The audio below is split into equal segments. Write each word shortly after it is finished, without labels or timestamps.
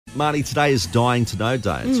Marnie, today is Dying to Know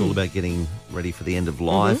Day. It's all about getting ready for the end of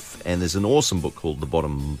life. And there's an awesome book called The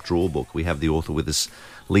Bottom Drawer Book. We have the author with us,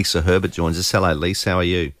 Lisa Herbert, joins us. Hello, Lisa. How are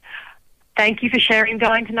you? Thank you for sharing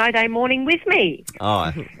Dying to Know Day morning with me.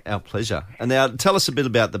 Oh, our pleasure. And now tell us a bit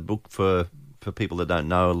about the book for people that don't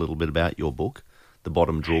know a little bit about your book, The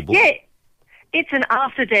Bottom Drawer Book. Yeah, it's an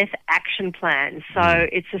after-death action plan. So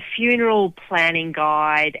it's a funeral planning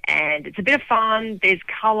guide and it's a bit of fun. There's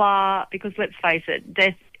colour because, let's face it,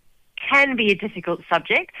 death can be a difficult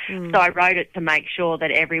subject. So I wrote it to make sure that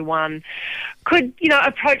everyone could,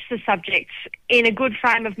 approach the subject in a good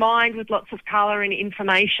frame of mind with lots of colour and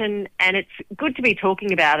information. And it's good to be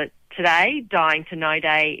talking about it today, Dying to Know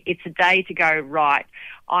Day. It's a day to go, right,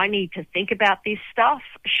 I need to think about this stuff.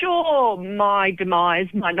 Sure, my demise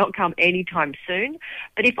might not come anytime soon,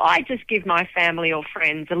 but if I just give my family or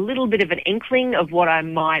friends a little bit of an inkling of what I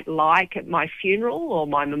might like at my funeral or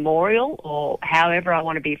my memorial or however I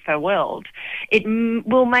want to be farewelled, it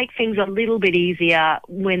will make things a little bit easier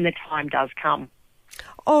when the time does come.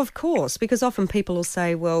 Oh, of course, because often people will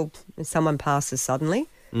say, well, if someone passes suddenly,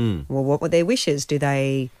 well, what were their wishes? Do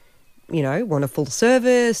they want a full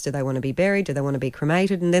service? Do they want to be buried? Do they want to be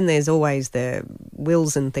cremated? And then there's always the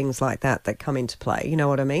wills and things like that come into play. You know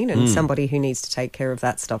what I mean? And somebody who needs to take care of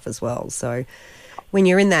that stuff as well. So when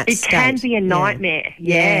you're in that state... It can be a nightmare.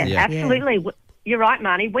 Yeah, absolutely. Yeah. You're right,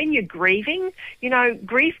 Marnie. When you're grieving,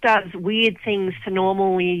 grief does weird things to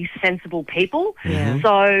normally sensible people. Yeah.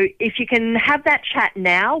 So if you can have that chat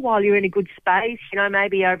now while you're in a good space,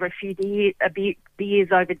 maybe over a few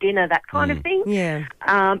beers over dinner, that kind of thing. Yeah.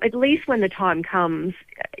 At least when the time comes,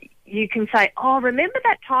 you can say, oh, remember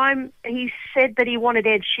that time he said that he wanted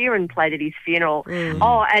Ed Sheeran played at his funeral?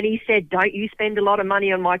 Oh, and he said, don't you spend a lot of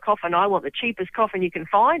money on my coffin. I want the cheapest coffin you can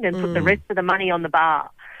find and put the rest of the money on the bar.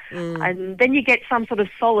 And then you get some sort of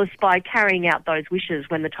solace by carrying out those wishes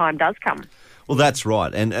when the time does come. Well, that's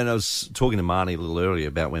right. And I was talking to Marnie a little earlier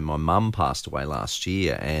about when my mum passed away last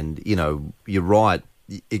year. And, you're right.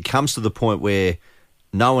 It comes to the point where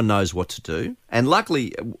no one knows what to do. And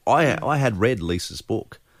luckily, I had read Lisa's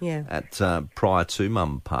book prior to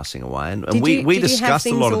Mum passing away. And we discussed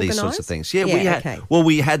a lot of these sorts of things. Yeah, we had. Okay. Well,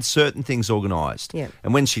 we had certain things organised. Yeah.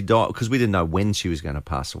 And when she died, because we didn't know when she was going to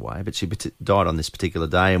pass away, but she died on this particular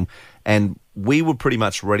day. And we were pretty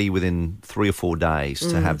much ready within 3 or 4 days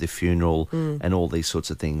to have the funeral and all these sorts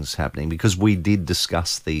of things happening because we did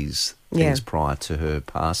discuss these things prior to her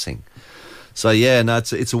passing. So,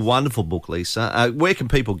 it's a wonderful book, Lisa. Where can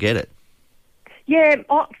people get it? Yeah,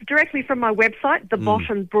 directly from my website,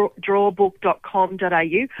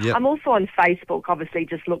 thebottomdrawerbook.com.au. Yep. I'm also on Facebook, obviously,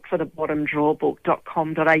 just look for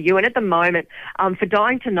thebottomdrawerbook.com.au. And at the moment, for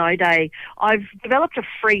Dying to Know Day, I've developed a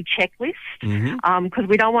free checklist because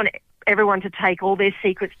we don't want everyone to take all their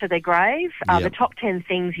secrets to their grave. The top 10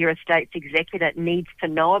 things your estate's executor needs to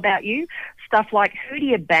know about you. Stuff like, who do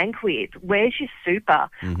you bank with? Where's your super?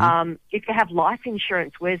 If you have life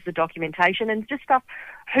insurance, where's the documentation? And just stuff,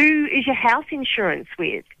 who is your house insurance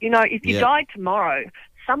with? If you died tomorrow,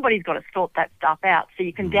 somebody's got to sort that stuff out. So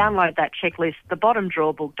you can download that checklist,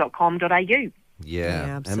 thebottomdrawerbook.com.au.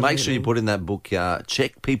 Yeah, and make sure you put in that book,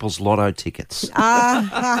 check people's lotto tickets. You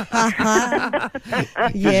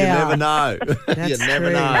never know. You never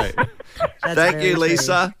know. Thank you,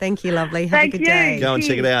 Lisa. True. Thank you, lovely. Have a good day. Go and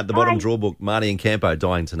check it out. The Bottom Drawer Book, Marnie and Campo,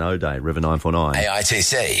 Dying to Know Day, River 949.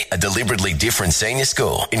 AITC, a deliberately different senior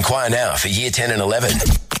school. Inquire now for Year 10 and 11.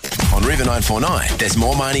 On River 949, there's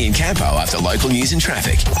more Marnie and Campo after local news and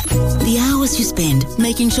traffic. The hours you spend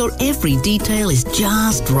making sure every detail is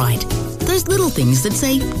just right. Those little things that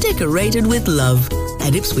say, decorated with love.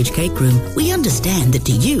 At Ipswich Cake Room, we understand that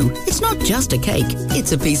to you, it's not just a cake,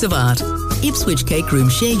 it's a piece of art. Ipswich Cake Room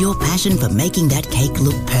share your passion for making that cake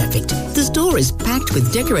look perfect. The store is packed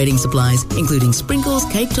with decorating supplies, including sprinkles,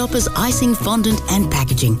 cake toppers, icing, fondant and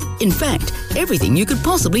packaging. In fact, everything you could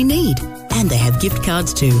possibly need. And they have gift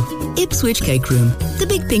cards too. Ipswich Cake Room, the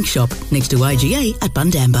big pink shop next to IGA at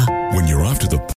Bundamba. When you're after the